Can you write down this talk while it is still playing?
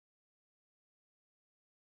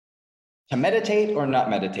To meditate or not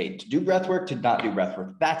meditate, to do breath work, to not do breath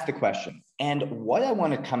work. That's the question. And what I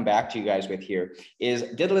want to come back to you guys with here is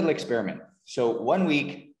did a little experiment. So 1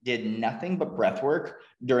 week did nothing but breath work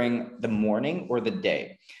during the morning or the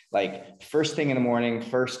day. Like first thing in the morning,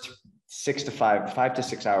 first 5 to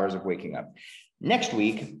 6 hours of waking up. Next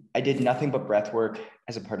week, I did nothing but breath work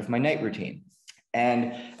as a part of my night routine.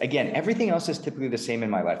 And again, everything else is typically the same in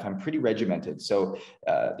my life. I'm pretty regimented. So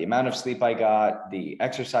the amount of sleep I got, the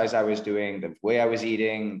exercise I was doing, the way I was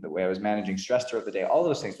eating, the way I was managing stress throughout the day, all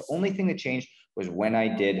those things. The only thing that changed was when I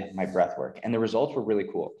did my breath work, and the results were really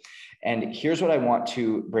cool. And here's what I want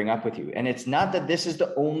to bring up with you. And it's not that this is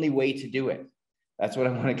the only way to do it. That's what I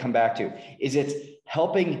want to come back to, is it's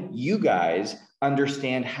helping you guys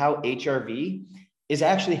understand how HRV is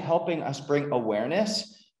actually helping us bring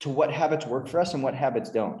awareness to what habits work for us and what habits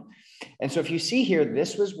don't. And so if you see here,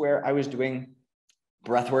 this was where I was doing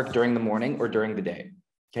breath work during the morning or during the day.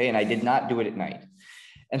 Okay. And I did not do it at night.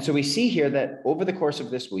 And so we see here that over the course of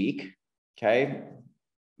this week, okay,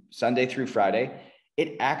 Sunday through Friday,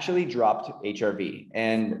 it actually dropped HRV.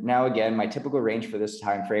 And now again, my typical range for this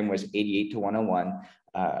time frame was 88 to 101.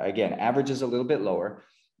 Again, average is a little bit lower.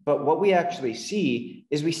 But what we actually see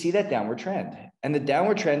is we see that downward trend. And the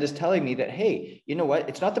downward trend is telling me that, hey, you know what?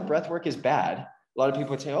 It's not that breath work is bad. A lot of people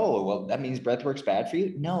would say, oh, well, that means breath work's bad for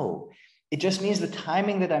you. No, it just means the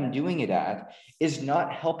timing that I'm doing it at is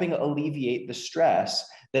not helping alleviate the stress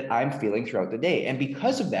that I'm feeling throughout the day. And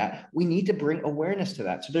because of that, we need to bring awareness to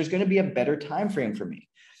that. So there's going to be a better time frame for me.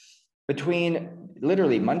 Between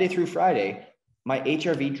literally Monday through Friday, my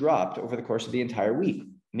HRV dropped over the course of the entire week,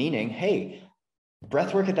 meaning, hey,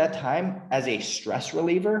 breath work at that time as a stress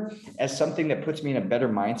reliever, as something that puts me in a better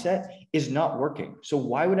mindset, is not working. So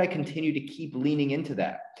why would I continue to keep leaning into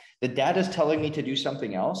that? The data is telling me to do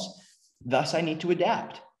something else. Thus, I need to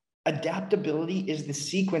adapt. Adaptability is the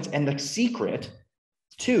sequence and the secret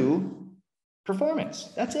to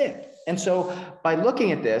performance. That's it. And so by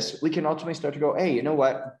looking at this, we can ultimately start to go, hey, you know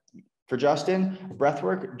what? For Justin, breath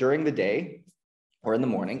work during the day or in the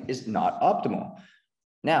morning is not optimal.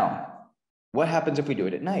 Now, what happens if we do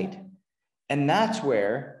it at night? And that's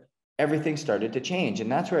where everything started to change.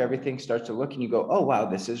 And that's where everything starts to look and you go, oh, wow,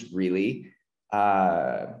 this is really,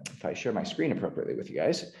 if I share my screen appropriately with you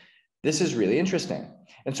guys, this is really interesting.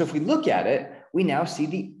 And so if we look at it, we now see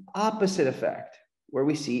the opposite effect where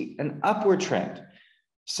we see an upward trend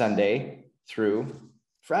Sunday through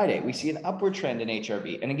Friday. We see an upward trend in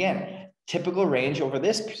HRV. And again, typical range over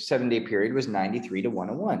this 7-day period was 93 to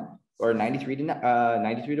 101. Or 93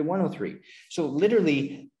 to 103. So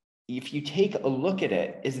literally, if you take a look at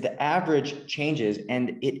it, is the average changes,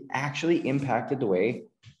 and it actually impacted the way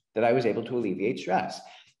that I was able to alleviate stress.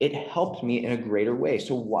 It helped me in a greater way.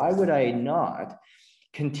 So why would I not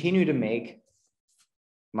continue to make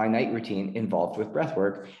my night routine involved with breath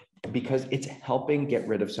work? Because it's helping get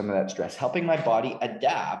rid of some of that stress, helping my body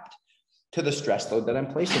adapt to the stress load that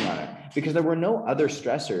I'm placing on it. Because there were no other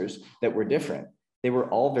stressors that were different. They were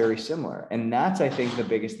all very similar. And that's, I think, the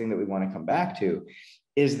biggest thing that we want to come back to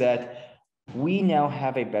is that we now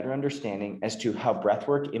have a better understanding as to how breath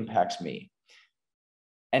work impacts me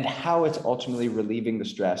and how it's ultimately relieving the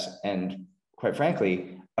stress and, quite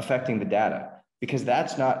frankly, affecting the data. Because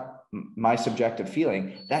that's not my subjective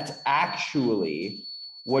feeling. That's actually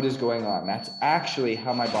what is going on. That's actually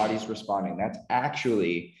how my body's responding. That's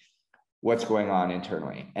actually what's going on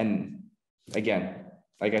internally. And again,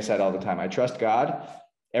 like I said all the time, I trust God.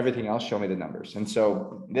 Everything else, show me the numbers. And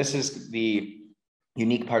so this is the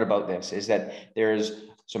unique part about this, is that there's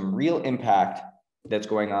some real impact that's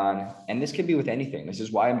going on. And this could be with anything. This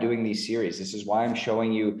is why I'm doing these series. This is why I'm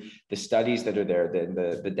showing you the studies that are there,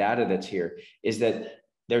 the data that's here, is that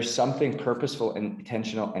there's something purposeful and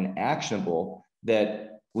intentional and actionable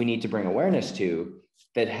that we need to bring awareness to,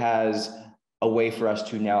 that has a way for us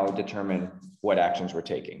to now determine what actions we're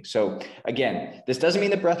taking. So again, this doesn't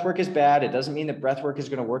mean that breath work is bad. It doesn't mean that breath work is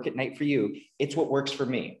going to work at night for you. It's what works for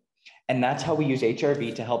me. And that's how we use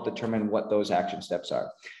HRV to help determine what those action steps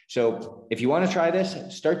are. So if you want to try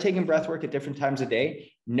this, start taking breath work at different times of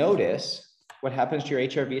day. Notice what happens to your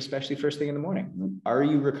HRV, especially first thing in the morning. Are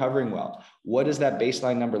you recovering well? What does that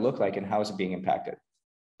baseline number look like, and how is it being impacted?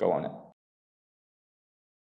 Go on it.